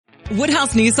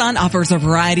Woodhouse Nissan offers a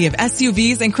variety of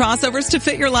SUVs and crossovers to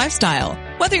fit your lifestyle.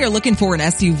 Whether you're looking for an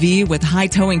SUV with high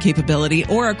towing capability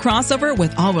or a crossover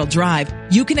with all-wheel drive,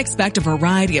 you can expect a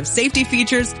variety of safety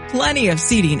features, plenty of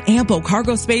seating, ample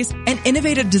cargo space, and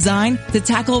innovative design to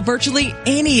tackle virtually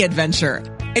any adventure.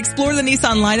 Explore the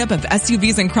Nissan lineup of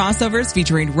SUVs and crossovers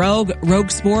featuring Rogue,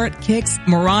 Rogue Sport, Kicks,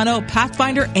 Murano,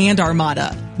 Pathfinder, and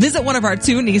Armada. Visit one of our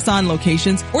 2 Nissan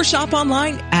locations or shop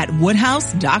online at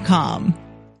woodhouse.com.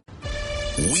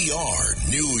 We are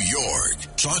New York,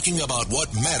 talking about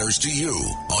what matters to you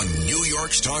on New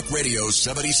York's Talk Radio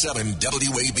 77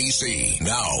 WABC.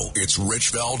 Now, it's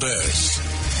Rich Valdez.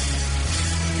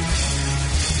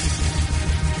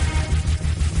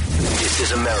 This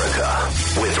is America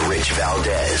with Rich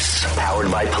Valdez,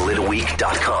 powered by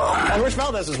PolitiWeek.com. And Rich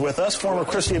Valdez is with us, former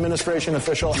Christie administration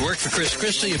official. You worked for Chris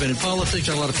Christie, you've been in politics,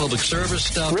 done a lot of public service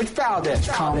stuff. Rich Valdez,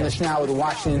 columnist now with the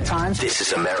Washington Times. This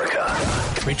is America.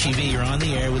 Richie V, you're on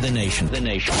the air with the nation. The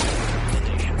Nation.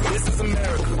 This is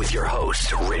America with your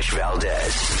host, Rich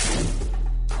Valdez.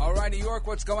 All right, New York,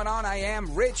 what's going on? I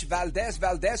am Rich Valdez,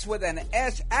 Valdez with an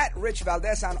S, at Rich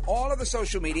Valdez on all of the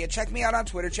social media. Check me out on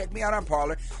Twitter, check me out on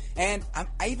Parler, and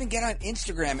I even get on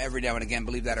Instagram every now and again,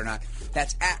 believe that or not.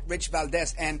 That's at Rich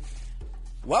Valdez, and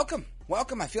welcome.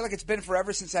 I feel like it's been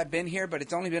forever since I've been here, but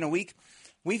it's only been a week.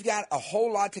 We've got a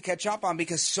whole lot to catch up on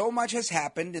because so much has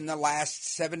happened in the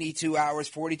last 72 hours,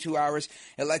 42 hours.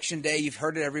 Election day, you've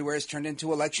heard it everywhere. It's turned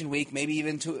into election week, maybe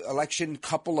even to election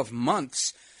couple of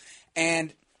months,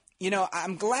 and you know,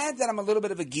 I'm glad that I'm a little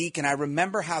bit of a geek, and I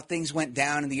remember how things went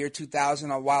down in the year 2000.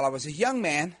 While I was a young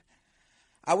man,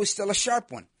 I was still a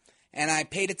sharp one, and I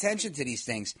paid attention to these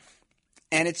things.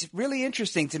 And it's really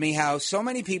interesting to me how so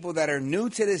many people that are new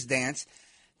to this dance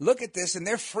look at this, and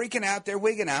they're freaking out, they're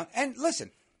wigging out. And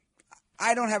listen,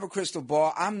 I don't have a crystal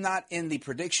ball. I'm not in the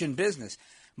prediction business.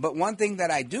 But one thing that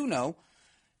I do know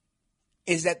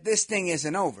is that this thing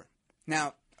isn't over.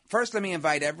 Now, first let me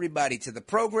invite everybody to the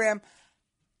program.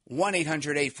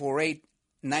 1-800-848-9222,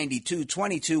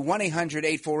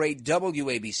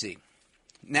 1-800-848-WABC.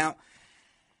 Now,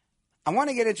 I want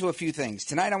to get into a few things.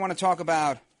 Tonight I want to talk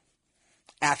about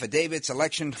affidavits,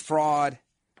 election fraud,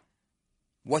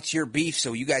 what's your beef,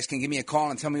 so you guys can give me a call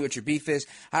and tell me what your beef is.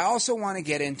 I also want to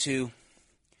get into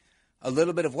a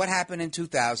little bit of what happened in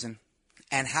 2000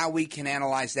 and how we can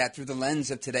analyze that through the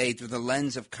lens of today, through the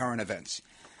lens of current events.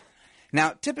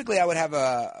 Now, typically I would have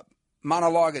a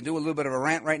monologue and do a little bit of a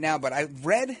rant right now, but I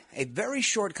read a very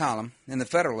short column in the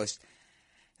Federalist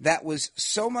that was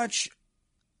so much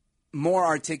more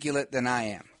articulate than I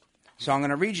am. So I'm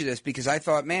going to read you this because I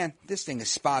thought, man, this thing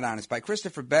is spot on. It's by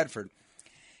Christopher Bedford,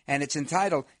 and it's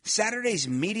entitled, Saturday's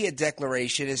Media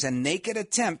Declaration is a Naked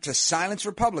Attempt to Silence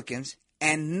Republicans,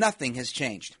 and Nothing Has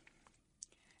Changed.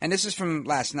 And this is from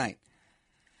last night.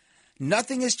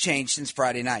 Nothing has changed since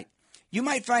Friday night. You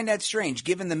might find that strange,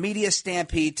 given the media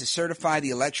stampede to certify the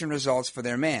election results for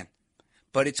their man.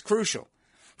 But it's crucial.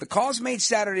 The calls made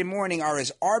Saturday morning are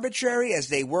as arbitrary as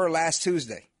they were last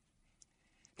Tuesday.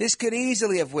 This could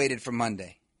easily have waited for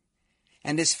Monday.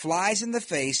 And this flies in the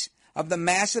face of the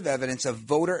massive evidence of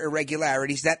voter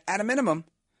irregularities that, at a minimum,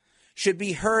 should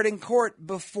be heard in court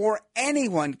before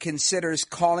anyone considers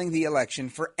calling the election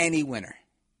for any winner.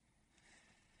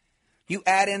 You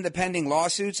add in the pending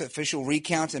lawsuits, official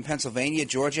recounts in Pennsylvania,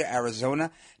 Georgia, Arizona,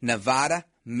 Nevada,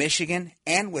 Michigan,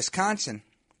 and Wisconsin.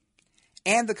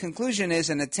 And the conclusion is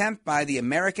an attempt by the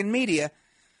American media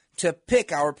to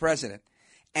pick our president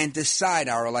and decide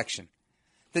our election.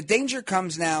 The danger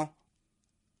comes now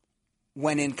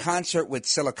when, in concert with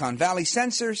Silicon Valley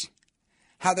censors,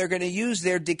 how they're going to use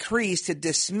their decrees to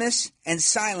dismiss and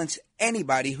silence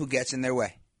anybody who gets in their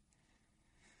way.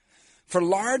 For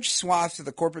large swaths of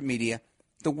the corporate media,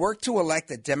 the work to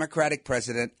elect a Democratic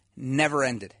president never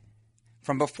ended.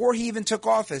 From before he even took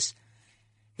office,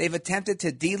 they've attempted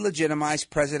to delegitimize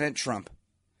President Trump,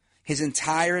 his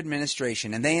entire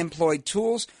administration, and they employed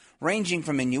tools ranging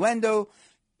from innuendo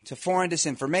to foreign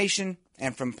disinformation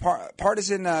and from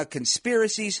partisan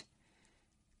conspiracies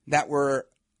that were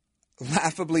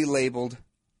laughably labeled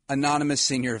anonymous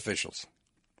senior officials.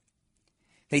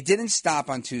 They didn't stop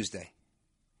on Tuesday.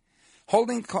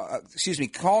 Calling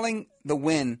the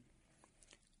win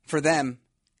for them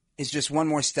is just one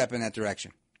more step in that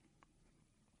direction.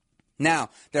 Now,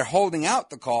 they're holding out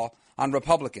the call on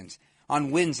Republicans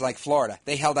on wins like Florida.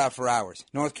 They held out for hours.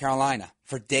 North Carolina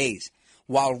for days,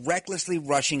 while recklessly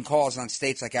rushing calls on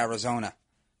states like Arizona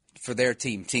for their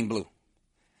team, Team Blue.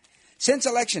 Since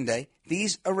Election Day,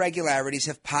 these irregularities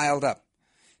have piled up.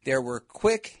 There were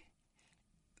quick,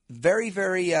 very,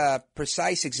 very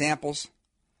precise examples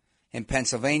in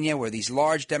Pennsylvania, where these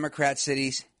large Democrat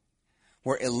cities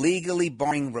were illegally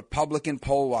barring Republican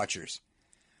poll watchers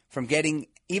from getting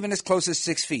even as close as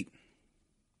 6 feet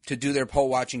to do their poll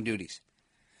watching duties.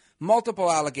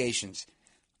 Multiple allegations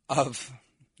of,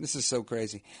 this is so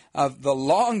crazy, of the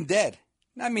long dead.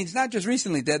 That means not just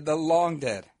recently dead, the long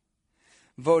dead,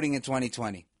 voting in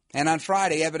 2020. And on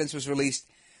Friday, evidence was released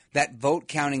that vote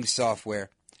counting software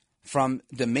from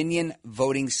Dominion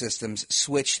Voting Systems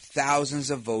switched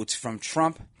thousands of votes from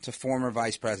Trump to former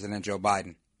Vice President Joe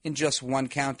Biden in just one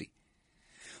county.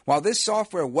 While this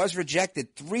software was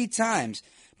rejected 3 times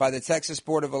by the Texas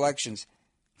Board of Elections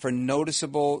for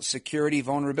noticeable security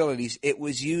vulnerabilities, it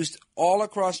was used all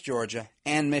across Georgia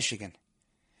and Michigan,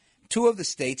 2 of the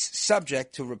states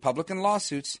subject to Republican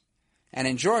lawsuits, and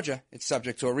in Georgia, it's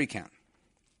subject to a recount.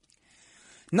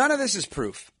 None of this is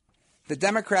proof the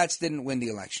Democrats didn't win the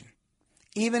election,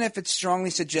 even if it strongly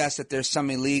suggests that there's some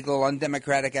illegal,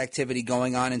 undemocratic activity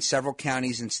going on in several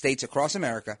counties and states across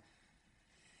America.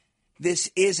 This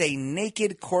is a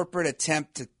naked corporate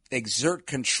attempt to exert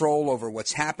control over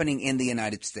what's happening in the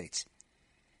United States.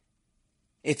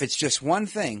 If it's just one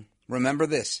thing, remember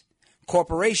this: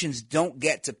 corporations don't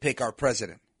get to pick our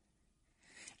president,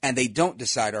 and they don't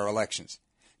decide our elections.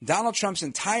 Donald Trump's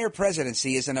entire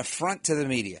presidency is an affront to the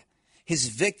media. His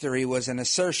victory was an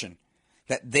assertion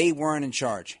that they weren't in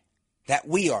charge, that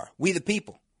we are, we the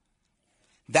people.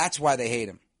 That's why they hate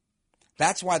him.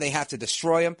 That's why they have to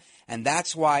destroy him, and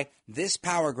that's why this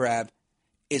power grab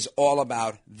is all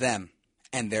about them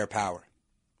and their power.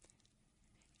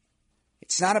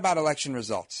 It's not about election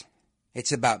results.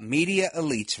 It's about media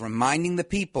elites reminding the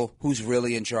people who's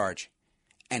really in charge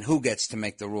and who gets to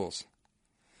make the rules.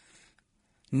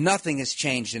 Nothing has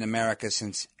changed in America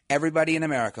since everybody in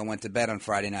America went to bed on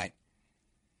Friday night.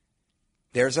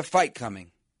 There's a fight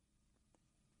coming,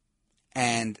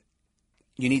 and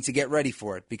you need to get ready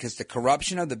for it, because the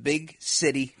corruption of the big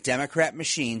city Democrat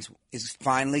machines is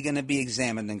finally going to be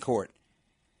examined in court.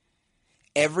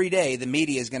 Every day, the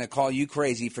media is going to call you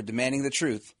crazy for demanding the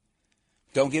truth.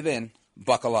 Don't give in.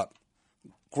 Buckle up.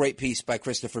 Great piece by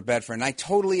Christopher Bedford, and I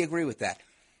totally agree with that.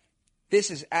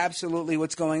 This is absolutely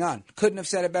what's going on. Couldn't have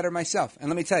said it better myself. And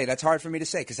let me tell you, that's hard for me to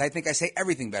say, because I think I say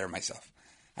everything better myself.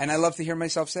 And I love to hear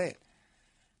myself say it.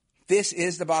 This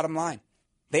is the bottom line.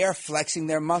 They are flexing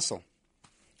their muscle.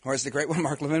 Or as the great one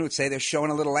Mark Levin would say, they're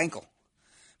showing a little ankle,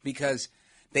 because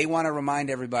they want to remind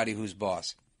everybody who's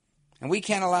boss. And we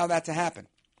can't allow that to happen.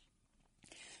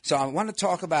 So I want to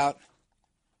talk about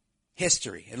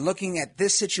history and looking at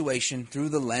this situation through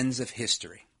the lens of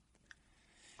history.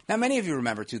 Now, many of you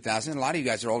remember 2000. A lot of you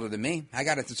guys are older than me. I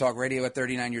got into talk radio at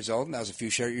 39 years old, and that was a few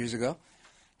short years ago.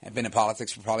 I've been in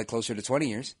politics for probably closer to 20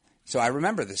 years, so I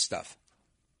remember this stuff.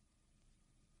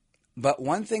 But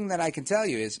one thing that I can tell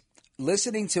you is,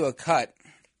 listening to a cut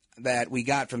that we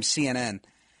got from CNN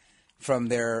from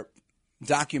their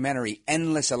documentary,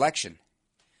 Endless Election,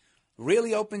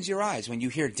 really opens your eyes when you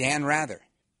hear Dan Rather,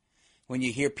 when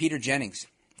you hear Peter Jennings,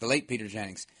 the late Peter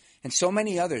Jennings, and so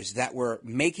many others that were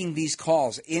making these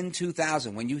calls in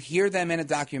 2000. When you hear them in a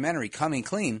documentary, Coming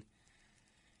Clean,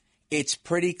 it's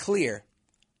pretty clear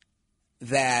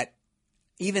that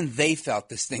even they felt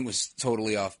this thing was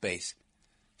totally off base.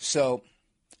 So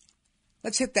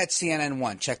let's hit that CNN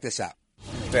one. Check this out.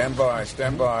 Stand by.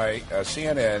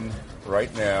 CNN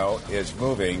right now is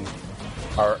moving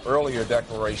our earlier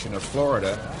declaration of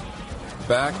Florida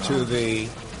back to the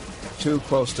too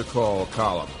close to call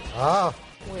column.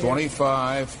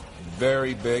 25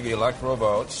 very big electoral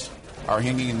votes are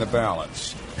hanging in the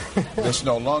balance. This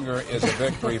no longer is a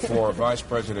victory for Vice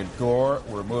President Gore.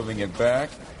 We're moving it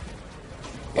back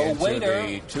into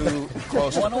the too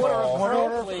close to call. One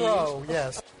order, please.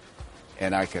 Yes.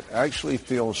 And I could actually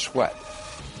feel sweat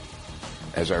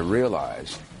as I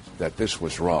realized that this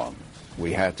was wrong.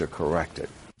 We had to correct it.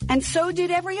 And so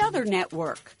did every other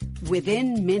network,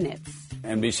 within minutes.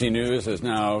 NBC News is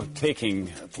now taking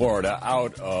Florida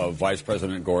out of Vice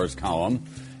President Gore's column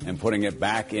and putting it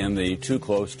back in the too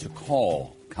close to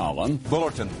call column.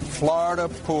 Bulletin, Florida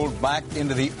pulled back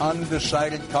into the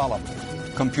undecided column.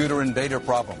 Computer and data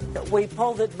problem. We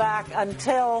pulled it back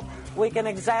until we can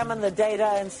examine the data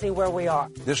and see where we are.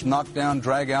 This knockdown,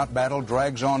 drag-out battle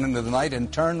drags on into the night,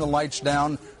 and turn the lights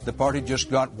down, the party just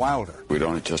got wilder. We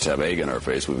don't just have egg in our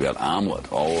face, we've got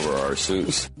omelet all over our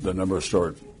suits. The numbers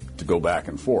start to go back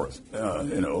and forth.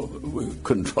 We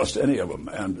couldn't trust any of them,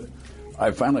 and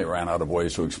I finally ran out of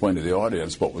ways to explain to the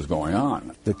audience what was going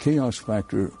on. The chaos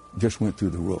factor just went through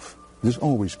the roof. There's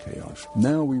always chaos.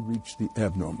 Now we reach the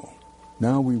abnormal.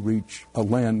 Now we reach a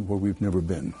land where we've never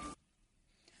been.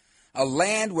 a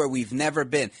land where we've never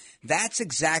been. That's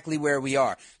exactly where we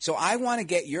are. So I want to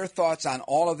get your thoughts on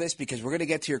all of this because we're going to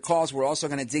get to your calls. We're also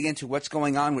going to dig into what's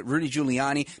going on with Rudy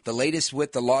Giuliani, the latest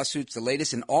with the lawsuits, the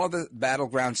latest in all of the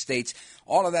battleground states,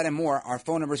 all of that and more. Our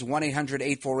phone number is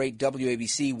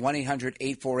 1-800-848-WABC,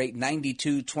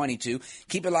 1-800-848-9222.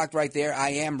 Keep it locked right there. I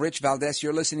am Rich Valdez.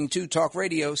 You're listening to Talk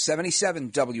Radio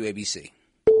 77 WABC.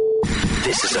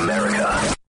 This is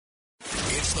America.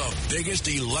 It's the biggest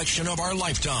election of our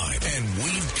lifetime, and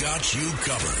we've got you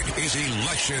covered. It's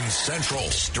Election Central,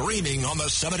 streaming on the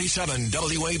 77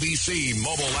 WABC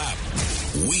mobile app.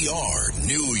 We are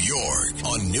New York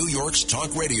on New York's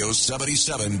Talk Radio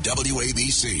 77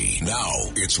 WABC. Now,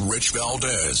 it's Rich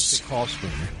Valdez. Call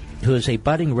screener, who is a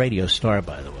budding radio star,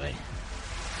 by the way.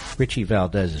 Richie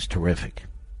Valdez is terrific.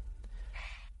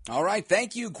 All right,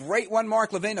 thank you. Great one,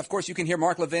 Mark Levin. Of course, you can hear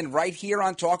Mark Levin right here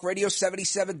on Talk Radio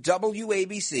 77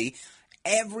 WABC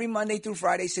every Monday through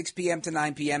Friday, 6 p.m. to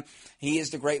 9 p.m. He is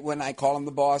the great one. I call him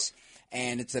the boss,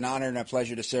 and it's an honor and a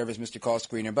pleasure to serve as Mr. Call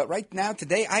Screener. But right now,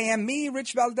 today, I am me,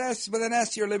 Rich Valdez, with an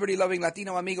S, your liberty-loving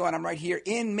Latino amigo, and I'm right here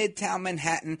in Midtown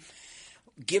Manhattan,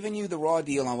 giving you the raw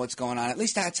deal on what's going on. At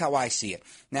least that's how I see it.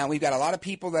 Now, we've got a lot of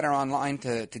people that are online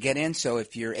to get in, so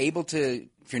if you're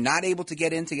not able to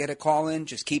get in to get a call in,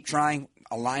 just keep trying.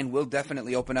 A line will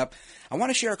definitely open up. I want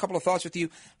to share a couple of thoughts with you.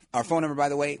 Our phone number, by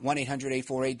the way,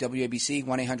 1-800-848-WABC,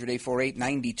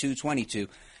 1-800-848-9222.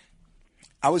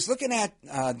 I was looking at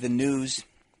the news,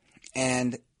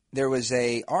 and there was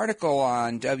an article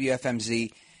on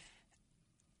WFMZ,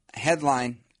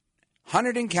 headline,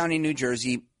 Hunterdon County, New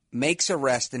Jersey, makes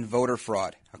arrest in voter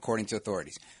fraud, according to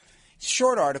authorities.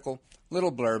 Short article,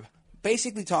 little blurb,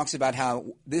 basically talks about how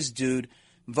this dude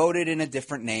voted in a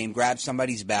different name, grabbed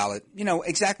somebody's ballot. You know,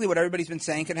 exactly what everybody's been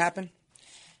saying could happen.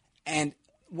 And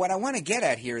what I want to get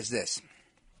at here is this.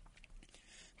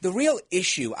 The real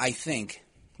issue, I think,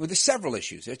 well, there's several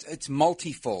issues. It's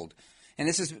multifold. And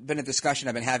this has been a discussion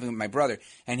I've been having with my brother.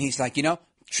 And he's like,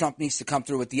 Trump needs to come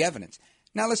through with the evidence.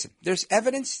 Now, listen, there's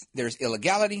evidence, there's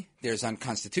illegality, there's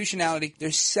unconstitutionality,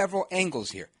 there's several angles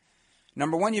here.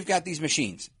 Number one, you've got these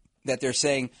machines that they're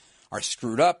saying are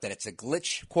screwed up, that it's a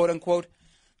glitch, quote unquote,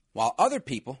 while other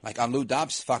people, like on Lou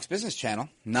Dobbs' Fox Business Channel,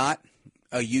 not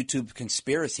a YouTube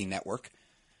conspiracy network,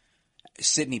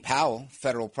 Sidney Powell,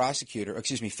 federal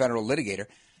litigator,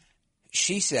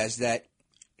 she says that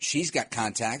she's got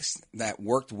contacts that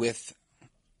worked with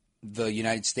the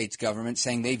United States government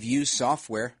saying they've used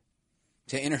software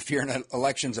to interfere in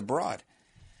elections abroad,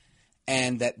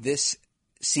 and that this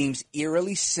seems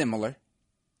eerily similar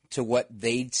to what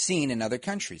they'd seen in other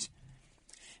countries.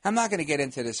 I'm not going to get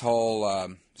into this whole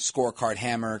scorecard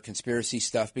hammer conspiracy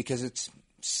stuff because it's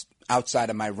outside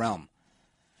of my realm.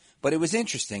 But it was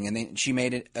interesting, and she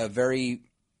made it a very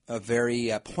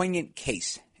poignant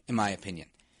case, in my opinion.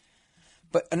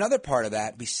 But another part of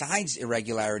that, besides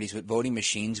irregularities with voting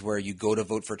machines where you go to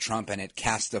vote for Trump and it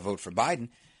casts a vote for Biden,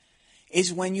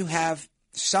 is when you have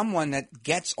someone that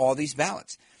gets all these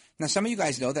ballots. Now, some of you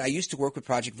guys know that I used to work with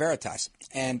Project Veritas,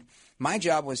 and my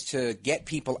job was to get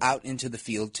people out into the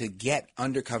field to get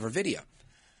undercover video.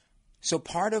 So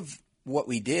part of what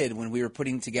we did when we were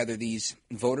putting together these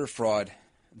voter fraud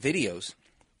videos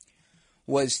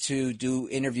was to do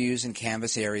interviews in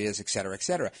canvas areas, et cetera, et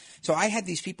cetera. So I had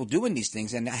these people doing these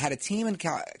things, and I had a team in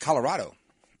Colorado,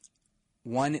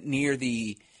 one near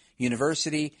the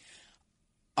university,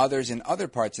 others in other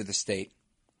parts of the state,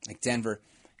 like Denver.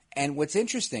 And what's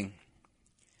interesting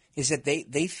is that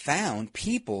they found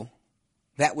people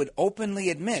that would openly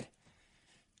admit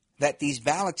that these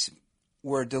ballots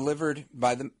were delivered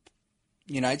by the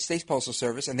United States Postal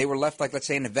Service, and they were left, like, let's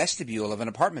say, in the vestibule of an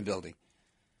apartment building.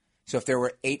 So if there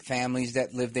were 8 families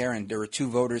that lived there and there were 2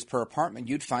 voters per apartment,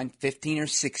 you'd find 15 or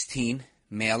 16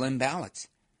 mail-in ballots.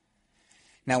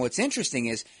 Now, what's interesting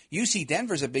is UC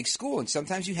Denver's a big school, and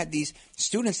sometimes you had these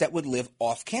students that would live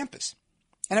off campus.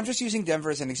 And I'm just using Denver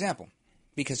as an example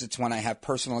because it's one I have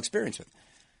personal experience with.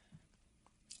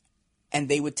 And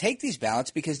they would take these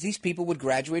ballots because these people would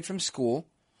graduate from school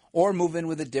or move in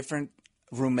with a different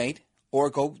roommate or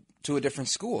go to a different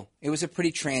school. It was a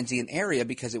pretty transient area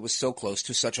because it was so close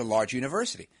to such a large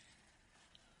university.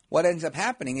 What ends up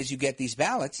happening is you get these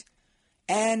ballots,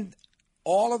 and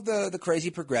all of the crazy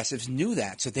progressives knew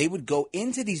that. So they would go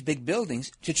into these big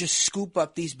buildings to just scoop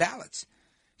up these ballots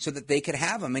so that they could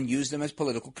have them and use them as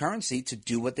political currency to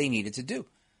do what they needed to do.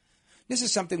 This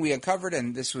is something we uncovered,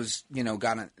 and this was,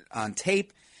 got on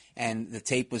tape, and the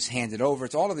tape was handed over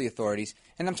to all of the authorities,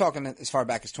 and I'm talking as far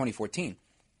back as 2014.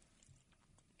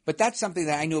 But that's something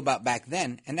that I knew about back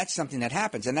then, and that's something that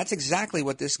happens, and that's exactly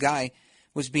what this guy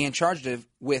was being charged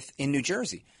with in New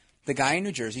Jersey. The guy in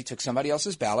New Jersey took somebody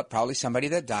else's ballot, probably somebody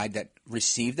that died that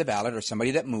received the ballot or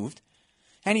somebody that moved,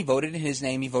 and he voted in his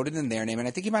name, he voted in their name, and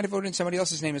I think he might have voted in somebody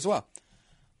else's name as well.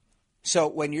 So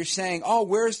when you're saying, oh,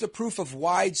 where's the proof of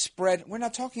widespread? We're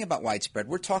not talking about widespread.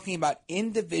 We're talking about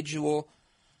individual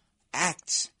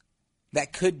acts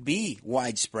that could be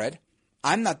widespread.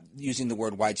 I'm not using the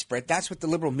word widespread. That's what the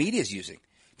liberal media is using.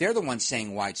 They're the ones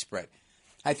saying widespread.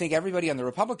 I think everybody on the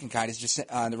Republican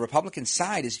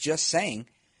side is just saying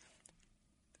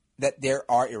that there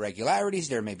are irregularities,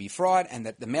 there may be fraud, and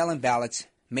that the mail-in ballots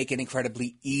make it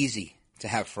incredibly easy to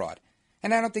have fraud.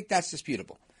 And I don't think that's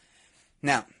disputable.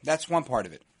 Now, that's one part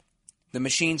of it. The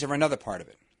machines are another part of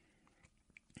it.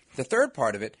 The third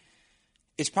part of it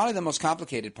is probably the most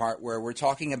complicated part, where we're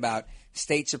talking about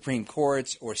state Supreme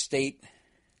Courts or state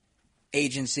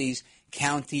agencies,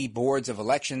 county boards of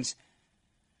elections,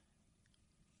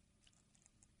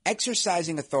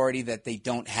 exercising authority that they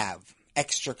don't have,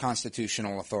 extra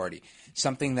constitutional authority,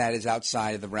 something that is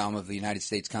outside of the realm of the United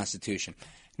States Constitution.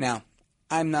 Now,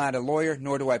 I'm not a lawyer,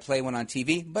 nor do I play one on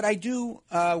TV, but I do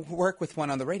work with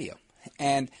one on the radio.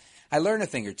 And I learn a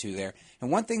thing or two there. And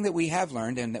one thing that we have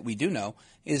learned and that we do know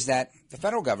is that the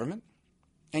federal government,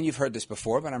 and you've heard this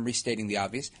before, but I'm restating the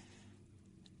obvious,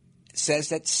 says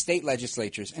that state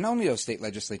legislatures, and only those state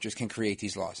legislatures, can create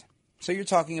these laws. So you're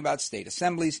talking about state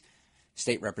assemblies,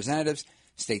 state representatives,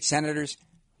 state senators,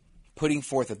 putting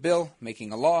forth a bill,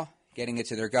 making a law, getting it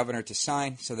to their governor to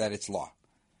sign so that it's law.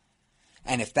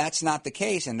 And if that's not the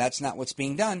case and that's not what's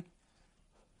being done,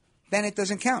 then it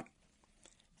doesn't count.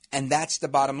 And that's the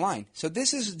bottom line. So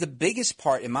this is the biggest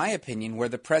part, in my opinion, where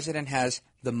the president has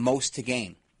the most to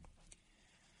gain.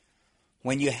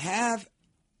 When you have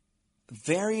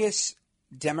various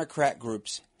Democrat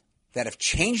groups that have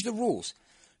changed the rules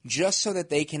just so that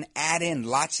they can add in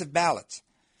lots of ballots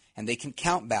and they can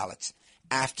count ballots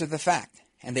after the fact,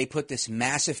 and they put this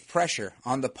massive pressure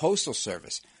on the Postal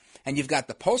Service. And you've got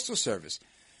the Postal Service,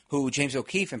 who James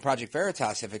O'Keefe and Project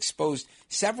Veritas have exposed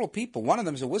several people. One of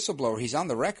them is a whistleblower. He's on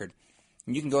the record.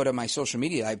 And you can go to my social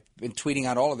media. I've been tweeting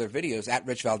out all of their videos, at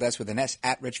Rich Valdez with an S,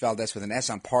 at Rich Valdez with an S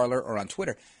on Parler or on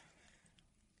Twitter.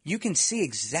 You can see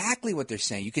exactly what they're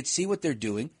saying. You can see what they're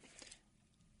doing.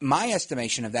 My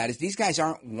estimation of that is these guys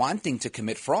aren't wanting to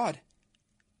commit fraud.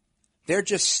 They're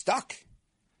just stuck.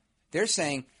 They're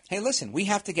saying, hey, listen, we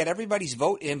have to get everybody's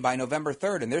vote in by November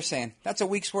 3rd. And they're saying, that's a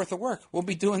week's worth of work. We'll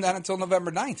be doing that until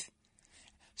November 9th.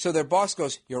 So their boss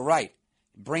goes, you're right.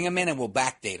 Bring them in and we'll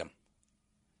backdate them.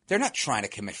 They're not trying to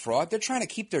commit fraud. They're trying to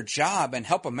keep their job and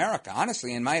help America.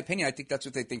 Honestly, in my opinion, I think that's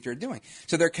what they think they're doing.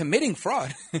 So they're committing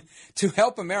fraud to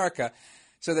help America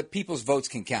so that people's votes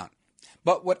can count.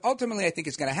 But what ultimately I think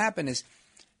is going to happen is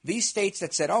these states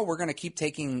that said, oh, we're going to keep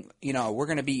taking, we're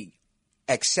going to be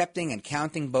accepting and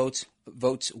counting votes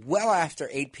well after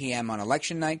 8 p.m. on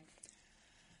election night.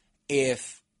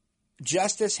 If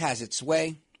justice has its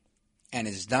way and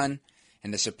is done,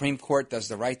 and the Supreme Court does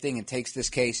the right thing and takes this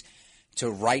case to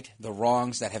right the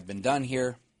wrongs that have been done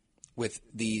here with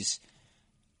these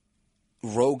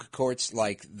rogue courts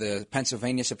like the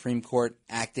Pennsylvania Supreme Court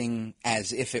acting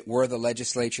as if it were the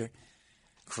legislature,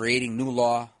 creating new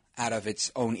law out of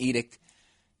its own edict.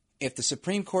 If the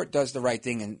Supreme Court does the right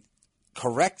thing and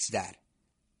corrects that,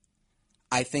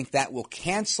 I think that will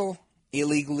cancel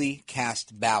illegally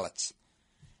cast ballots,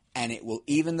 and it will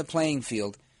even the playing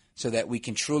field so that we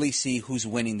can truly see who's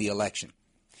winning the election.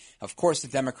 Of course, the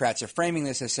Democrats are framing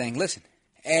this as saying, listen,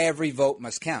 every vote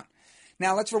must count.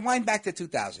 Now, let's rewind back to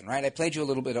 2000, right? I played you a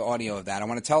little bit of audio of that. I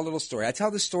want to tell a little story. I tell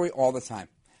this story all the time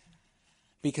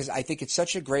because I think it's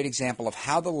such a great example of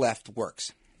how the left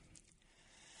works.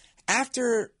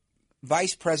 After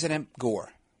Vice President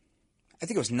Gore, I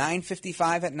think it was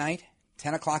 9:55 at night,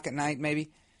 10 o'clock at night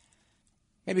maybe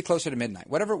closer to midnight,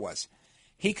 whatever it was.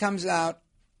 He comes out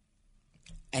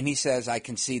and he says, I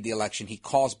concede the election. He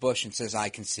calls Bush and says, I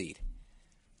concede.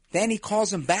 Then he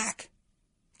calls him back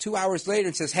 2 hours later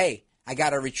and says, hey, I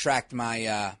got to retract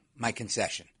my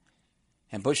concession.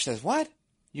 And Bush says, what?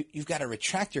 You've got to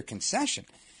retract your concession.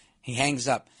 He hangs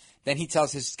up. Then he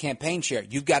tells his campaign chair,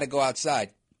 you've got to go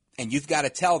outside and you've got to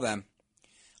tell them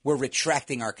we're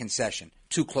retracting our concession.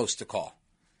 Too close to call.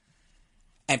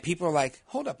 And people are like,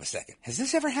 hold up a second. Has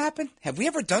this ever happened? Have we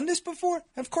ever done this before?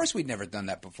 Of course we'd never done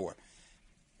that before.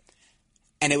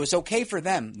 And it was okay for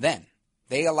them then.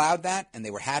 They allowed that, and they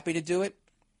were happy to do it,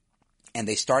 and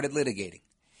they started litigating.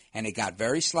 And it got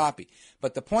very sloppy.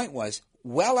 But the point was,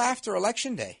 well after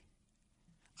Election Day,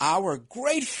 our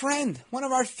great friend, one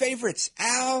of our favorites,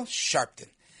 Al Sharpton.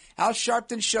 Al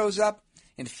Sharpton shows up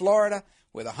in Florida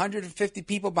with 150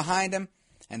 people behind him,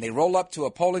 and they roll up to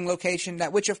a polling location,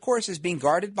 which, of course, is being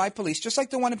guarded by police, just like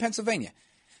the one in Pennsylvania.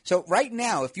 So right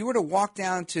now, if you were to walk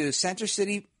down to Center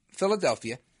City,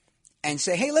 Philadelphia, and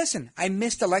say, hey, listen, I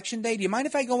missed Election Day. Do you mind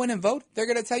if I go in and vote? They're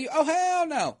going to tell you, oh, hell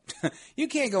no. You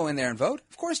can't go in there and vote.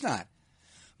 Of course not.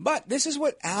 But this is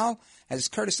what Al, as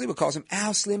Curtis Lewa calls him,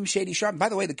 Al Slim Shady Sharp. And by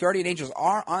the way, the Guardian Angels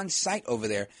are on site over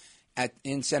there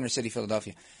in Center City,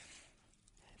 Philadelphia.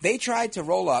 They tried to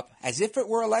roll up as if it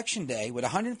were Election Day with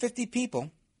 150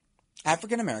 people,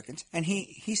 African Americans, and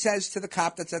he says to the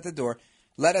cop that's at the door,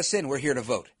 let us in, we're here to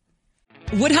vote.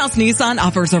 Woodhouse Nissan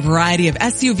offers a variety of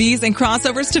SUVs and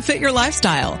crossovers to fit your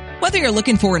lifestyle. Whether you're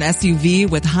looking for an SUV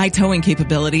with high towing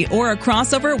capability or a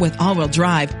crossover with all-wheel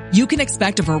drive, you can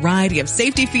expect a variety of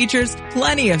safety features,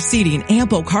 plenty of seating,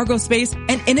 ample cargo space,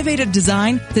 and innovative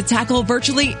design to tackle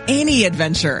virtually any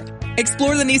adventure.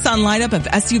 Explore the Nissan lineup of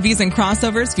SUVs and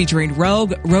crossovers featuring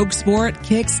Rogue, Rogue Sport,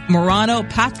 Kicks, Murano,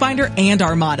 Pathfinder, and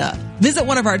Armada. Visit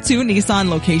one of our 2 Nissan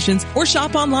locations or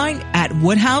shop online at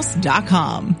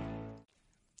woodhouse.com.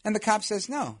 And the cop says,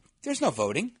 no, there's no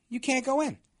voting. You can't go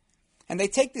in. And they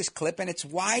take this clip, and it's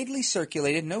widely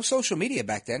circulated. No social media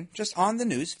back then, just on the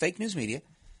news, fake news media.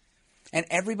 And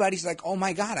everybody's like, oh,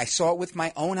 my God, I saw it with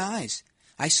my own eyes.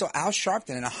 I saw Al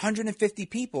Sharpton and 150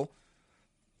 people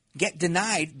get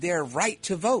denied their right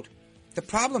to vote. The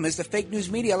problem is the fake news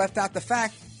media left out the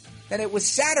fact that it was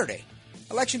Saturday.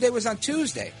 Election Day was on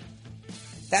Tuesday.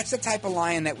 That's the type of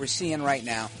lying that we're seeing right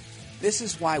now. This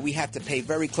is why we have to pay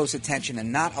very close attention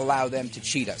and not allow them to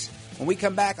cheat us. When we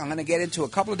come back, I'm going to get into a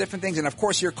couple of different things. And, of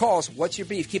course, your calls. What's your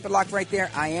beef? Keep it locked right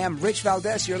there. I am Rich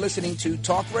Valdez. You're listening to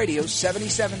Talk Radio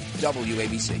 77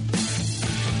 WABC.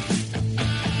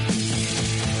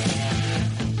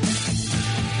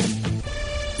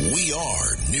 We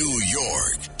are New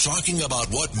York, talking about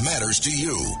what matters to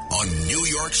you on New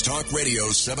York's Talk Radio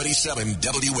 77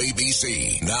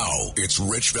 WABC. Now, it's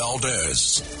Rich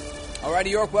Valdez. All right,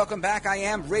 New York, welcome back. I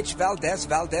am Rich Valdez,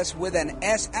 Valdez with an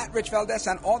S, at Rich Valdez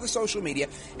on all the social media.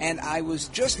 And I was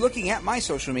just looking at my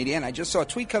social media, and I just saw a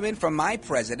tweet come in from my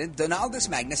president, Donaldus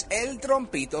Magnus, El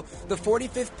Trompito, the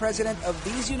 45th president of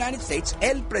these United States,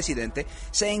 El Presidente,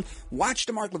 saying, watch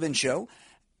the Mark Levin Show.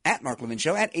 At Mark Levin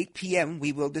Show at 8 p.m.,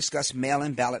 we will discuss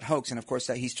mail-in ballot hoax. And, of course,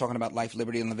 he's talking about Life,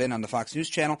 Liberty, and Levin on the Fox News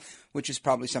Channel, which is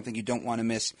probably something you don't want to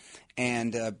miss.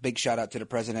 And big shout-out to the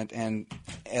president and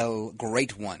El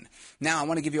Great One. Now, I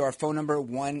want to give you our phone number,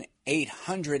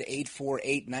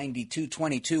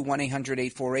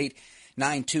 1-800-848-9222,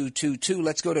 1-800-848-9222.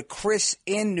 Let's go to Chris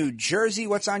in New Jersey.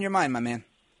 What's on your mind, my man?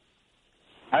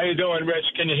 How you doing, Rich?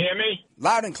 Can you hear me?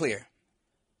 Loud and clear.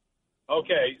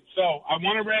 Okay, so I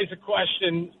want to raise a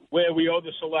question where we owe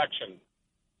this election.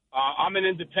 I'm an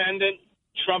independent.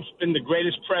 Trump's been the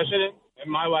greatest president in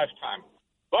my lifetime.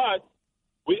 But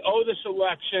we owe this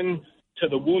election to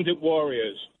the wounded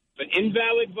warriors, the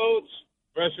invalid votes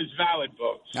versus valid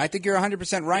votes. I think you're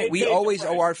 100% right. We always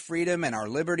owe our freedom and our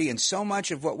liberty and so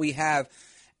much of what we have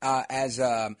as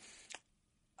a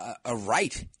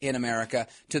right in America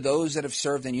to those that have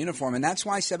served in uniform. And that's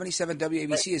why 77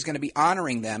 WABC is going to be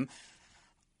honoring them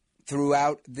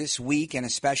throughout this week and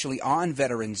especially on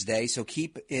Veterans Day. So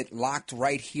keep it locked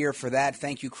right here for that.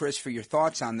 Thank you, Chris, for your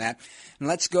thoughts on that. And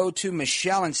let's go to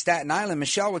Michelle in Staten Island.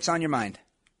 Michelle, what's on your mind?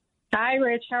 Hi,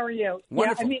 Rich. How are you?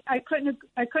 Wonderful. Yeah, I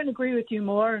couldn't agree with you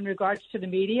more in regards to the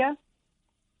media.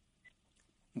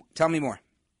 Tell me more.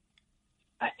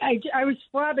 I was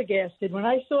flabbergasted when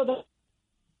I saw the...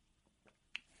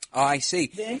 Oh, I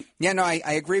see. Yeah, no, I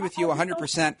agree with you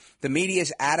 100%. The media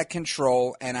is out of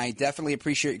control, and I definitely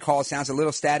appreciate your call. It sounds a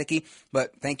little staticky,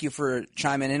 but thank you for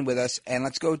chiming in with us. And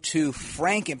let's go to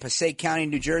Frank in Passaic County,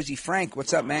 New Jersey. Frank,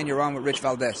 what's up, man? You're on with Rich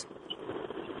Valdez.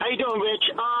 How you doing, Rich?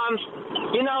 I'm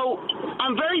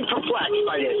very perplexed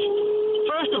by this.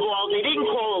 First of all, they didn't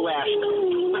call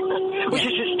Alaska, which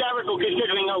is hysterical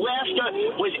considering Alaska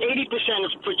was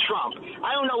 80% for Trump.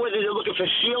 I don't know whether they're looking for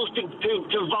SEALs to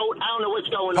vote. I don't know what's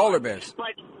going on. Polar bears.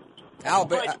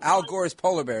 Al Gore's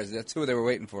polar bears. That's who they were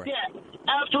waiting for. Yeah,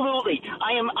 absolutely.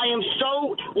 I am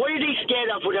so. What are they scared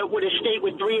of with a state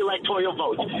with 3 electoral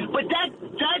votes? But that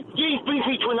brings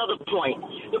me to another point.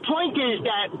 The point is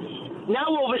that now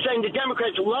all of a sudden the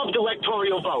Democrats love the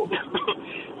electoral vote.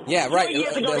 Yeah, right.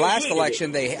 The last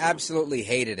election, they absolutely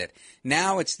hated it.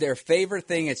 Now it's their favorite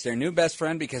thing. It's their new best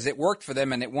friend because it worked for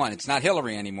them and it won. It's not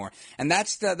Hillary anymore. And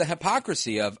that's the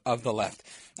hypocrisy of the left.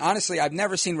 Honestly, I've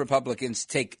never seen Republicans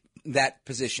take that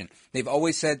position. They've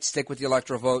always said stick with the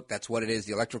electoral vote. That's what it is.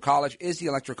 The Electoral College is the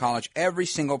Electoral College. Every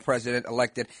single president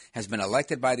elected has been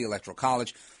elected by the Electoral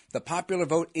College. The popular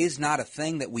vote is not a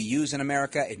thing that we use in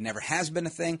America. It never has been a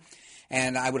thing.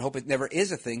 And I would hope it never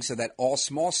is a thing so that all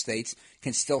small states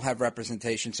can still have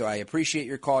representation. So I appreciate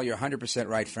your call. You're 100%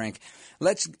 right, Frank.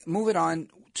 Let's move it on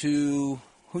to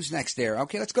who's next there.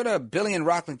 Okay, let's go to Billy in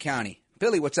Rockland County.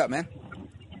 Billy, what's up, man?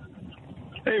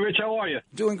 Hey, Rich, how are you?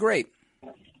 Doing great.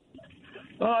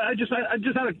 I just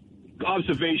had an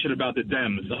observation about the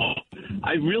Dems.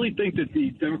 I really think that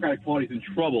the Democratic Party is in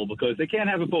trouble because they can't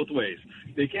have it both ways.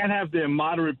 They can't have their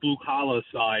moderate blue-collar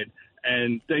side,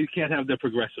 and they can't have their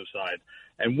progressive side.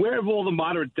 And where have all the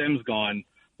moderate Dems gone?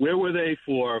 Where were they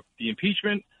for the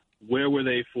impeachment? Where were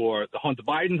they for the Hunter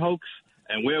Biden hoax?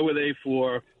 And where were they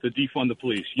for the defund the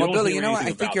police? Well, Billy, you know what?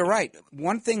 I think you're right.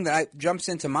 One thing that jumps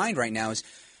into mind right now is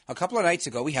a couple of nights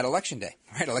ago we had Election Day,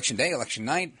 right? Election Day, Election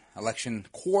Night, Election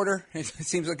Quarter, it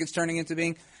seems like it's turning into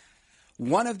being.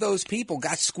 One of those people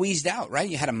got squeezed out, right?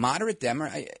 You had a moderate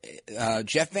Democrat,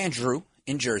 Jeff Van Drew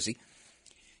in Jersey,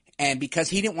 and because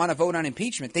he didn't want to vote on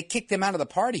impeachment, they kicked him out of the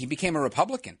party. He became a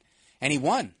Republican, and he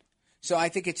won. So I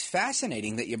think it's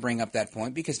fascinating that you bring up that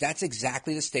point because that's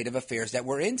exactly the state of affairs that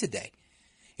we're in today.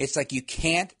 It's like you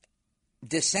can't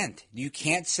dissent. You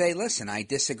can't say, listen, I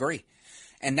disagree.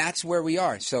 And that's where we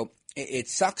are. So it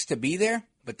sucks to be there,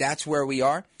 but that's where we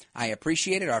are. I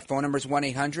appreciate it. Our phone number is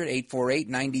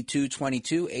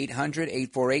 1-800-848-9222,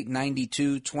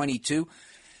 800-848-9222.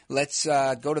 Let's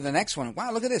go to the next one.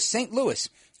 Wow, look at this, St. Louis.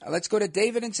 Let's go to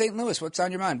David in St. Louis. What's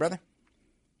on your mind, brother?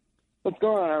 What's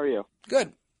going on? How are you?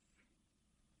 Good.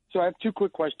 So I have two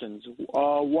quick questions.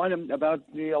 One about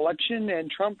the election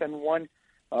and Trump, and one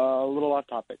a little off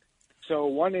topic. So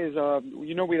one is,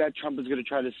 we that Trump is going to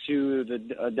try to sue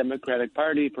the Democratic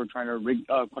Party for trying to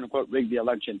quote-unquote, rig the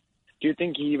election. Do you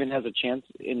think he even has a chance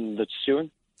in the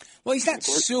suing? Well, he's not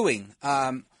suing.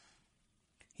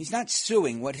 He's not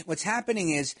suing. What's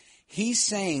happening is he's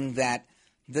saying that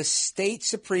the state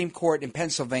Supreme Court in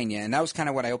Pennsylvania, and that was kind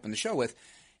of what I opened the show with,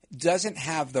 doesn't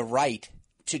have the right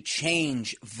to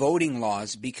change voting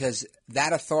laws because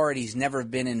that authority's never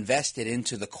been invested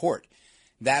into the court.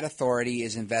 That authority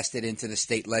is invested into the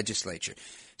state legislature.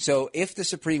 So if the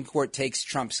Supreme Court takes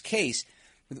Trump's case,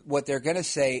 what they're going to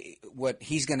say, what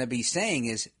he's going to be saying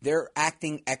is they're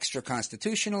acting extra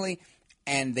constitutionally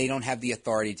and they don't have the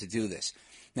authority to do this.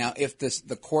 Now, if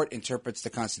the court interprets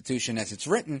the Constitution as it's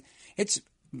written, it's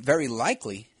very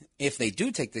likely, if they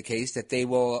do take the case, that they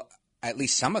will, at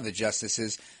least some of the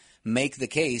justices, make the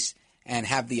case and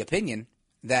have the opinion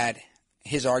that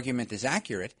his argument is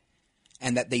accurate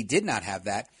and that they did not have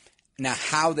that. Now,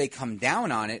 how they come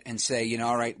down on it and say,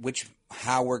 all right,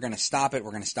 how we're going to stop it.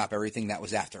 We're going to stop everything that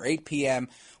was after 8 p.m.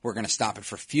 We're going to stop it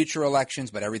for future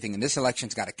elections, but everything in this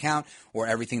election's got to count, or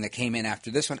everything that came in after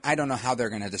this one. I don't know how they're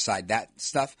going to decide that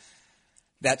stuff.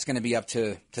 That's going to be up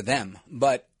to them.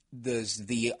 But does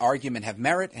the argument have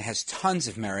merit? It has tons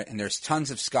of merit, and there's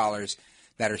tons of scholars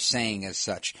that are saying as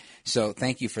such. So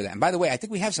thank you for that. And by the way, I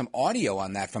think we have some audio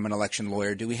on that from an election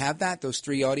lawyer. Do we have that, those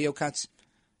 3 audio cuts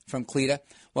from CLETA?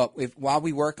 Well, while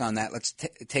we work on that, let's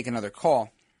take another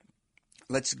call.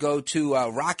 Let's go to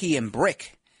Rocky and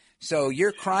Brick. So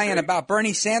you're crying about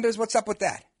Bernie Sanders. What's up with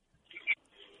that?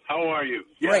 How are you?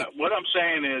 Great. Yeah, what I'm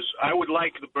saying is I would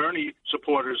like the Bernie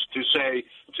supporters to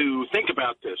think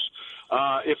about this.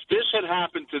 If this had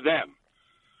happened to them,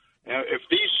 if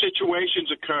these situations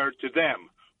occurred to them,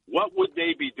 what would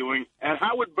they be doing, and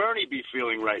how would Bernie be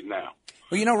feeling right now?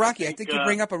 Well, Rocky, I think you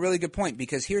bring up a really good point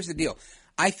because here's the deal.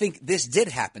 I think this did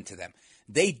happen to them.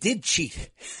 They did cheat.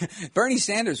 Bernie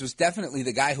Sanders was definitely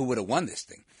the guy who would have won this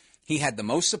thing. He had the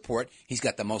most support. He's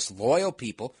got the most loyal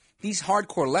people. These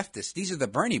hardcore leftists, these are the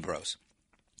Bernie bros.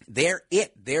 They're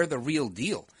it. They're the real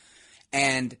deal.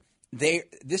 And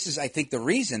this is, I think, the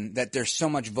reason that there's so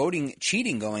much voting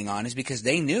cheating going on is because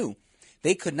they knew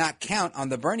they could not count on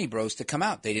the Bernie bros to come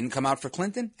out. They didn't come out for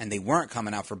Clinton, and they weren't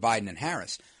coming out for Biden and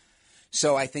Harris.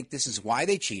 So I think this is why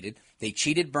they cheated. They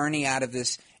cheated Bernie out of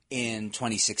this in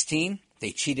 2016.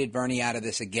 They cheated Bernie out of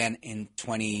this again in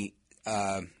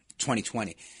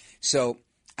 2020. So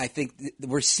I think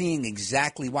we're seeing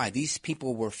exactly why. These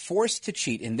people were forced to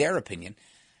cheat, in their opinion,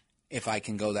 if I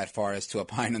can go that far as to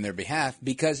opine on their behalf,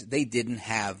 because they didn't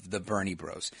have the Bernie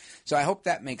bros. So I hope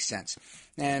that makes sense.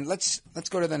 And let's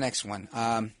go to the next one.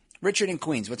 Richard in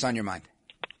Queens, what's on your mind?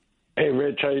 Hey,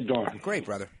 Rich, how you doing? Great,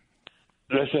 brother.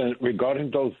 Listen,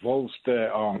 regarding those votes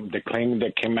the claim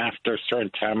that came after a certain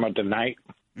time of the night,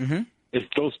 it's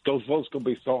those votes going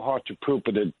to be so hard to prove,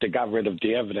 but they got rid of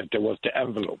the evidence. There was the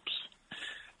envelopes.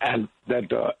 And that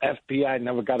the FBI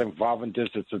never got involved in this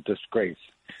is a disgrace.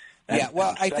 Yeah,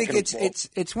 well, I think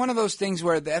it's one of those things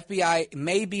where the FBI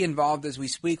may be involved as we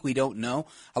speak. We don't know.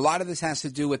 A lot of this has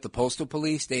to do with the postal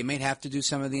police. They may have to do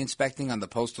some of the inspecting on the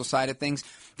postal side of things.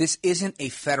 This isn't a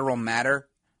federal matter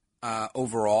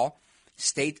overall.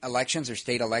 State elections are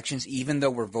state elections, even though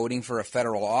we're voting for a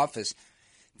federal office.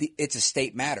 It's a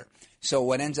state matter. So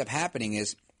what ends up happening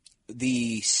is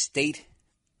the state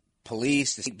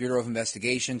police, the State Bureau of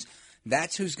Investigations,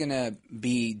 that's who's going to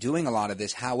be doing a lot of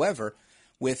this. However,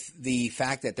 with the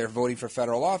fact that they're voting for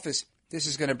federal office, this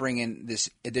is going to bring in this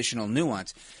additional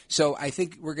nuance. So I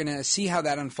think we're going to see how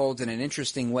that unfolds in an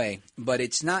interesting way, but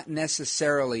it's not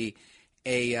necessarily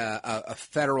a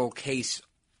federal case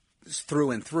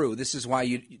through and through. This is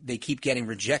why they keep getting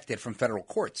rejected from federal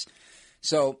courts.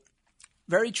 So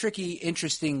very tricky,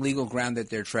 interesting legal ground that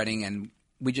they're treading, and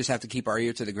we just have to keep our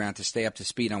ear to the ground to stay up to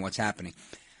speed on what's happening.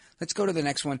 Let's go to the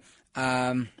next one.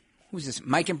 Who's this?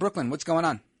 Mike in Brooklyn. What's going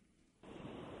on?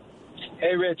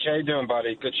 Hey, Rich. How you doing,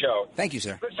 buddy? Good show. Thank you,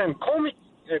 sir. Listen, call me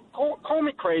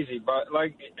crazy, but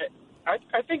like,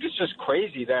 I think it's just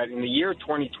crazy that in the year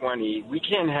 2020 we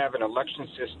can't have an election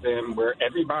system where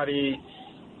everybody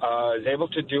is able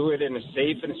to do it in a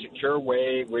safe and secure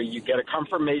way, where you get a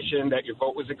confirmation that your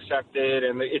vote was accepted,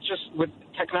 and it's just with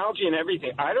technology and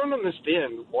everything. I don't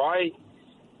understand why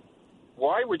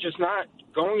we're just not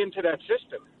going into that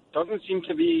system. Doesn't seem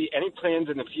to be any plans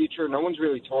in the future. No one's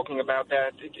really talking about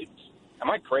that. Am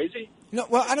I crazy? No,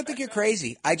 well, I don't think you're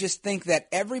crazy. I just think that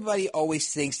everybody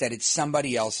always thinks that it's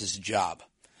somebody else's job.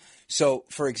 So,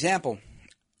 for example,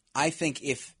 I think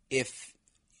if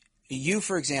you,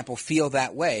 for example, feel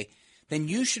that way, then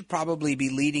you should probably be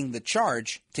leading the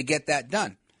charge to get that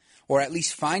done, or at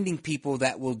least finding people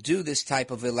that will do this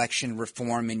type of election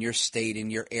reform in your state,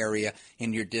 in your area,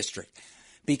 in your district.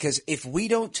 Because if we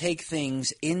don't take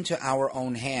things into our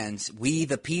own hands, we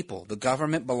the people, the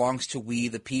government belongs to we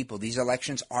the people. These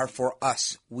elections are for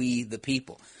us, we the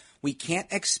people. We can't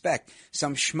expect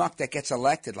some schmuck that gets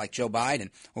elected like Joe Biden,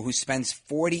 or who spends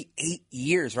 48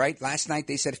 years, right? Last night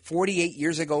they said 48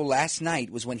 years ago last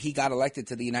night was when he got elected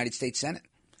to the United States Senate.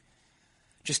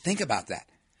 Just think about that.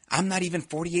 I'm not even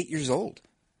 48 years old.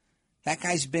 That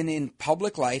guy's been in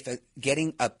public life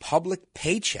getting a public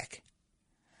paycheck.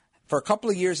 For a couple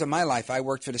of years of my life, I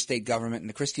worked for the state government and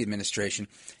the Christie administration,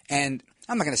 and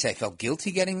I'm not going to say I felt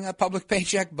guilty getting a public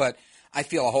paycheck, but I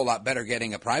feel a whole lot better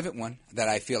getting a private one, that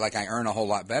I feel like I earn a whole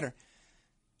lot better.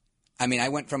 I mean, I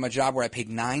went from a job where I paid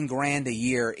 $9,000 a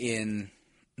year in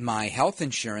my health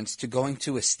insurance to going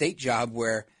to a state job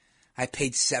where I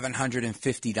paid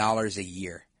 $750 a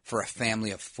year for a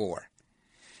family of 4.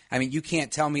 I mean, you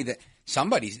can't tell me that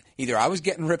either I was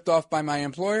getting ripped off by my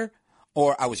employer,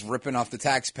 or I was ripping off the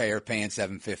taxpayer paying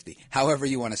 $750, however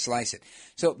you want to slice it.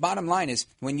 So bottom line is,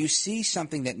 when you see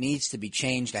something that needs to be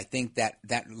changed, I think that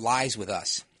lies with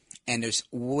us. And there's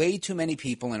way too many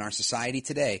people in our society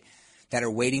today that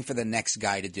are waiting for the next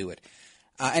guy to do it.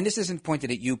 And this isn't pointed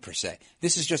at you per se.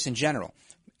 This is just in general.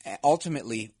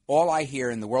 Ultimately, all I hear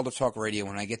in the world of talk radio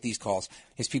when I get these calls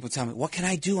is people tell me, what can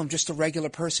I do? I'm just a regular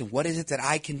person. What is it that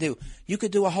I can do? You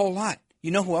could do a whole lot. You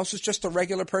know who else is just a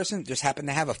regular person, just happened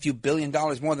to have a few $1 billion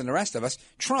more than the rest of us?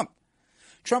 Trump.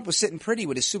 Trump was sitting pretty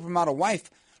with his supermodel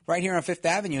wife right here on Fifth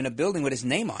Avenue in a building with his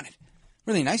name on it.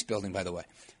 Really nice building, by the way.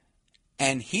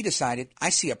 And he decided,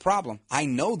 I see a problem. I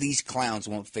know these clowns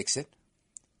won't fix it.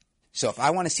 So if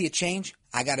I want to see a change,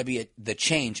 I got to be the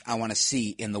change I want to see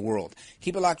in the world.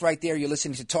 Keep it locked right there. You're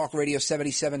listening to Talk Radio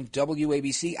 77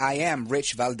 WABC. I am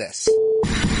Rich Valdez.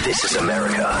 This is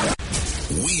America.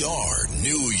 We are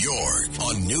New York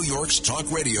on New York's Talk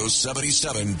Radio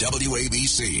 77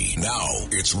 WABC. Now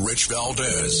it's Rich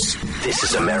Valdez. This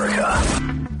is America.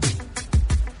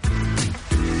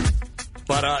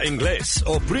 Para inglés,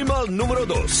 oprima el número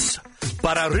 2.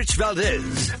 Para Rich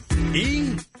Valdez.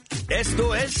 Y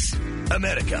esto es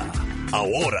America.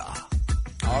 Ahora.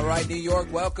 All right, New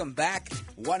York, welcome back.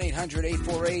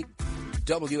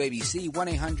 1-800-848-WABC.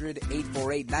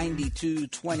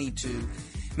 1-800-848-9222.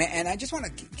 Man, and I just want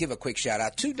to give a quick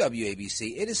shout-out to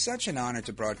WABC. It is such an honor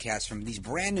to broadcast from these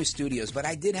brand-new studios, but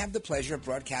I did have the pleasure of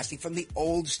broadcasting from the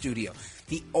old studio,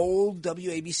 the old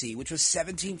WABC, which was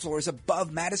 17 floors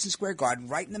above Madison Square Garden,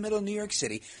 right in the middle of New York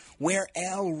City, where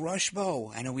L.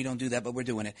 Rushbo, I know we don't do that, but we're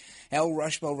doing it, L.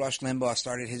 Rushbo, Rush Limbaugh,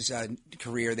 started his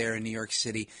career there in New York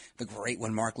City. The great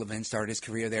one, Mark Levin, started his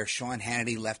career there. Sean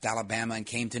Hannity left Alabama and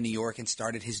came to New York and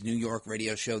started his New York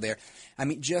radio show there. I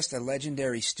mean, just a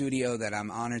legendary studio that I'm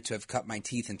honored to have cut my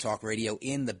teeth in talk radio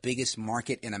in the biggest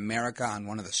market in America on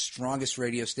one of the strongest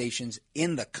radio stations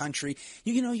in the country.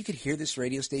 You know, you could hear this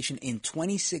radio station in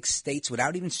 26 states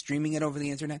without even streaming it over the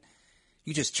internet.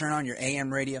 You just turn on your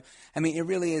AM radio. I mean, it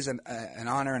really is an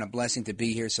honor and a blessing to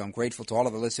be here, so I'm grateful to all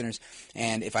of the listeners.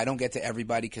 And if I don't get to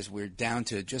everybody because we're down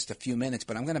to just a few minutes,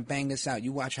 but I'm going to bang this out.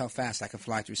 You watch how fast I can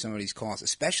fly through some of these calls,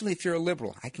 especially if you're a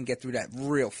liberal. I can get through that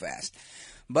real fast.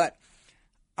 But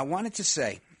I wanted to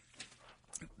say,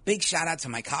 big shout-out to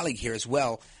my colleague here as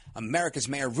well, America's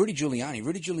Mayor Rudy Giuliani.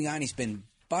 Rudy Giuliani's been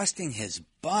busting his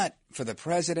butt for the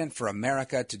president, for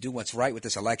America, to do what's right with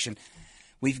this election.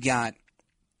 We've got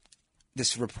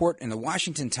this report in the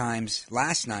Washington Times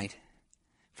last night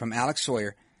from Alex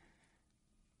Sawyer.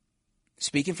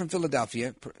 Speaking from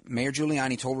Philadelphia, Mayor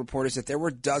Giuliani told reporters that there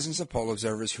were dozens of poll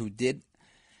observers who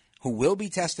will be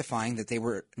testifying that they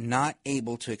were not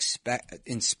able to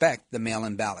inspect the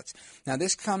mail-in ballots. Now,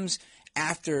 this comes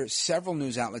after several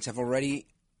news outlets have already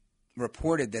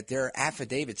reported that there are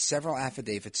affidavits, several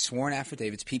affidavits, sworn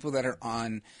affidavits, people that are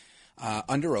on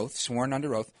under oath, sworn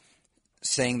under oath,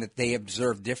 saying that they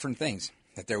observed different things,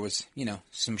 that there was,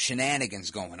 some shenanigans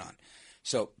going on.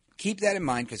 So keep that in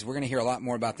mind, because we're going to hear a lot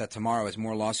more about that tomorrow as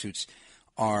more lawsuits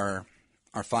are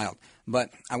filed.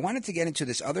 But I wanted to get into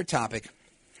this other topic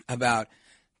about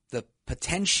the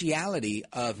potentiality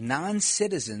of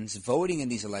non-citizens voting in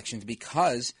these elections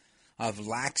because of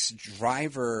lax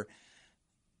driver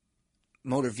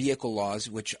motor vehicle laws,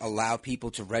 which allow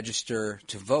people to register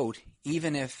to vote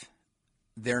even if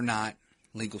they're not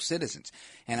legal citizens.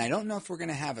 And I don't know if we're going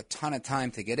to have a ton of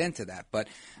time to get into that, but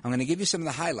I'm going to give you some of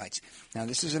the highlights. Now,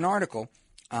 this is an article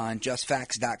on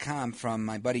justfacts.com from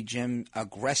my buddy Jim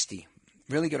Agresti.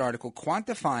 Really good article,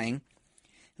 quantifying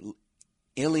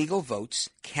illegal votes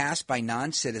cast by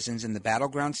non-citizens in the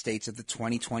battleground states of the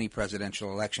 2020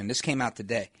 presidential election. This came out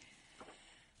today.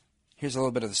 Here's a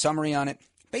little bit of the summary on it.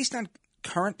 Based on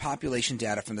current population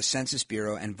data from the Census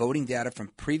Bureau and voting data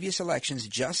from previous elections,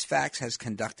 Just Facts has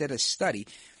conducted a study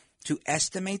to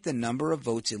estimate the number of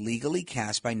votes illegally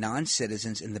cast by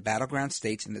non-citizens in the battleground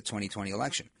states in the 2020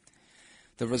 election.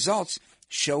 The results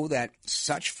show that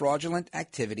such fraudulent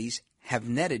activities have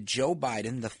netted Joe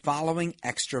Biden the following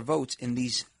extra votes in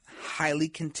these highly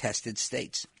contested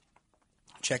states.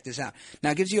 Check this out. Now,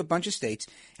 it gives you a bunch of states: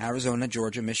 Arizona,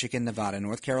 Georgia, Michigan, Nevada,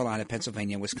 North Carolina,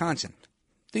 Pennsylvania, and Wisconsin.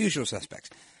 The usual suspects.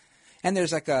 And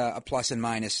there's like a plus and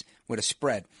minus with a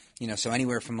spread. So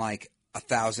anywhere from like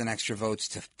 1,000 extra votes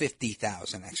to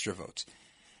 50,000 extra votes.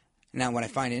 Now, what I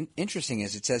find interesting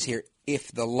is it says here,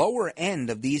 if the lower end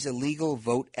of these illegal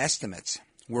vote estimates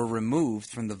were removed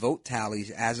from the vote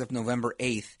tallies as of November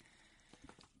 8th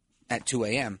at 2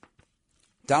 a.m.,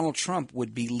 Donald Trump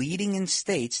would be leading in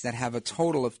states that have a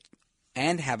total of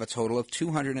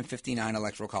 259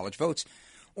 electoral college votes,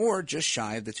 or just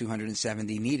shy of the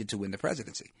 270 needed to win the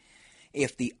presidency.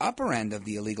 If the upper end of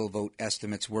the illegal vote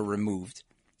estimates were removed,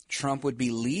 Trump would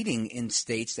be leading in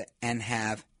states and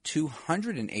have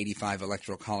 285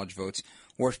 electoral college votes,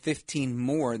 or 15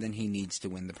 more than he needs to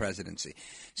win the presidency.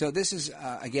 So this is,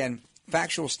 again,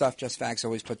 factual stuff. Just Facts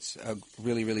always puts a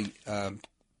really, really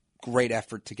great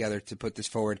effort together to put this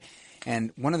forward.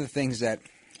 And one of the things that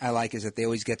I like is that they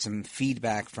always get some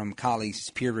feedback from colleagues. It's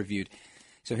peer-reviewed.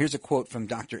 So here's a quote from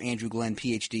Dr. Andrew Glenn,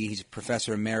 Ph.D. He's a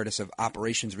professor emeritus of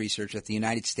operations research at the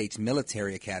United States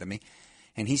Military Academy.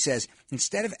 And he says,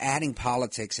 instead of adding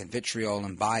politics and vitriol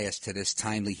and bias to this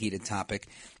timely, heated topic,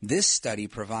 this study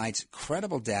provides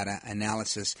credible data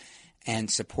analysis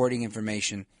and supporting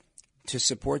information to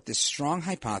support the strong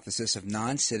hypothesis of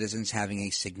non-citizens having a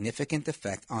significant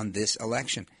effect on this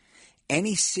election.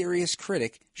 Any serious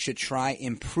critic should try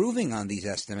improving on these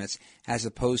estimates as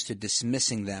opposed to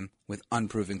dismissing them with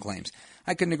unproven claims.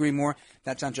 I couldn't agree more.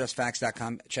 That's on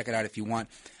justfacts.com. Check it out if you want.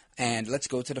 And let's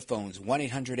go to the phones.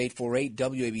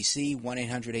 1-800-848-WABC,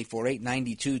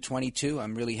 1-800-848-9222.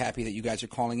 I'm really happy that you guys are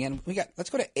calling in. Let's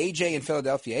go to AJ in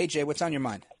Philadelphia. AJ, what's on your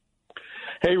mind?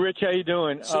 Hey, Rich, how you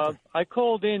doing? I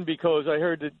called in because I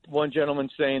heard that one gentleman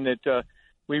saying that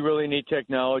we really need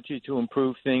technology to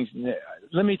improve things.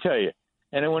 Let me tell you,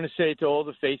 and I want to say to all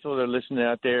the faithful that are listening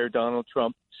out there, Donald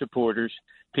Trump supporters,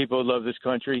 people who love this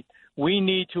country, we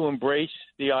need to embrace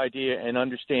the idea and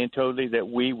understand totally that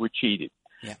we were cheated.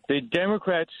 Yeah. The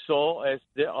Democrats saw us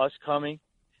coming.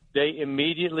 They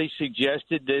immediately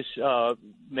suggested this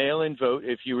mail-in vote,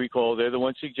 if you recall. They're the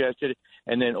ones suggested it.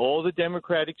 And then all the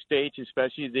Democratic states,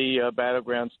 especially the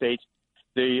battleground states,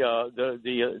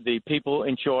 the people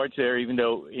in charge there, even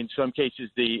though in some cases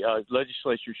the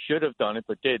legislature should have done it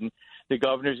but didn't, the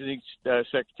governors and the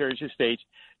secretaries of state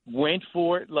went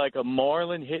for it like a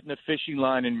marlin hitting a fishing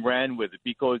line and ran with it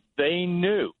because they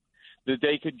knew that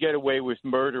they could get away with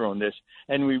murder on this.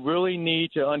 And we really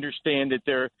need to understand that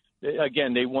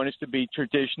They want us to be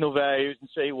traditional values and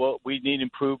say, well, we need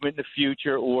improvement in the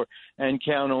future, and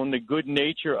count on the good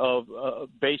nature of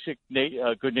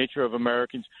good nature of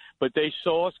Americans. But they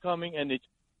saw us coming, and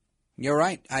You're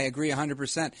right. I agree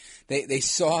 100%. They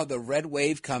saw the red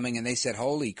wave coming, and they said,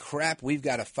 holy crap, we've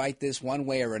got to fight this one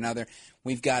way or another.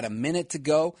 We've got a minute to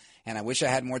go, and I wish I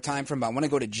had more time for him. But I want to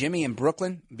go to Jimmy in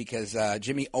Brooklyn because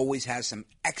Jimmy always has some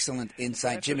excellent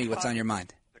insight. Jimmy, what's on your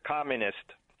mind? The communist.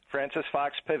 Frances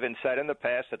Fox Piven said in the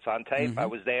past, it's on tape, I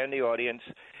was there in the audience,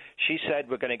 she said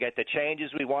we're going to get the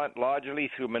changes we want largely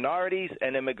through minorities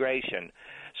and immigration.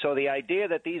 So the idea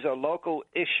that these are local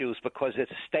issues because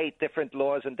it's different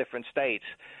laws in different states,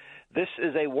 this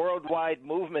is a worldwide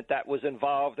movement that was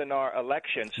involved in our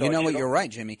election. So you know what? You're right,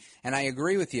 Jimmy, and I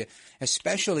agree with you,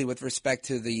 especially with respect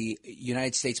to the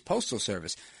United States Postal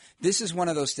Service. This is one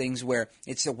of those things where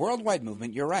it's a worldwide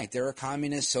movement. You're right. There are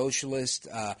communists, socialists,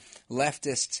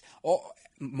 leftists,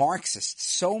 Marxists,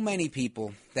 so many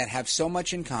people that have so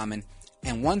much in common.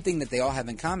 And one thing that they all have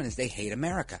in common is they hate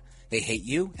America. They hate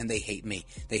you and they hate me.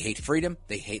 They hate freedom.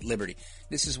 They hate liberty.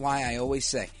 This is why I always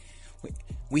say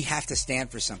we have to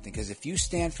stand for something, because if you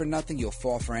stand for nothing, you'll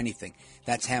fall for anything.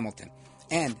 That's Hamilton.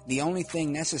 And the only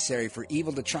thing necessary for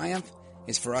evil to triumph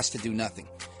is for us to do nothing.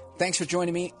 Thanks for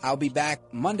joining me. I'll be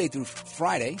back Monday through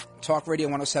Friday, Talk Radio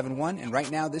 107.1. And right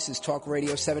now, this is Talk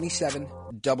Radio 77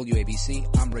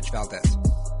 WABC. I'm Rich Valdez.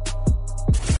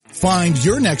 Find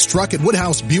your next truck at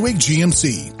Woodhouse Buick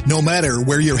GMC. No matter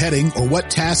where you're heading or what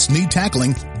tasks need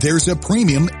tackling, there's a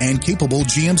premium and capable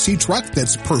GMC truck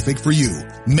that's perfect for you.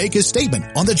 Make a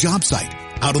statement on the job site,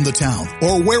 out on the town,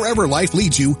 or wherever life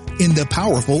leads you in the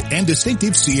powerful and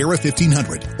distinctive Sierra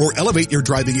 1500, or elevate your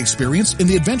driving experience in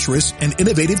the adventurous and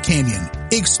innovative Canyon.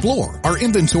 Explore our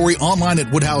inventory online at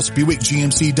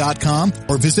WoodhouseBuickGMC.com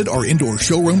or visit our indoor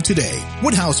showroom today.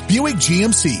 Woodhouse Buick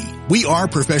GMC. We are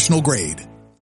professional grade.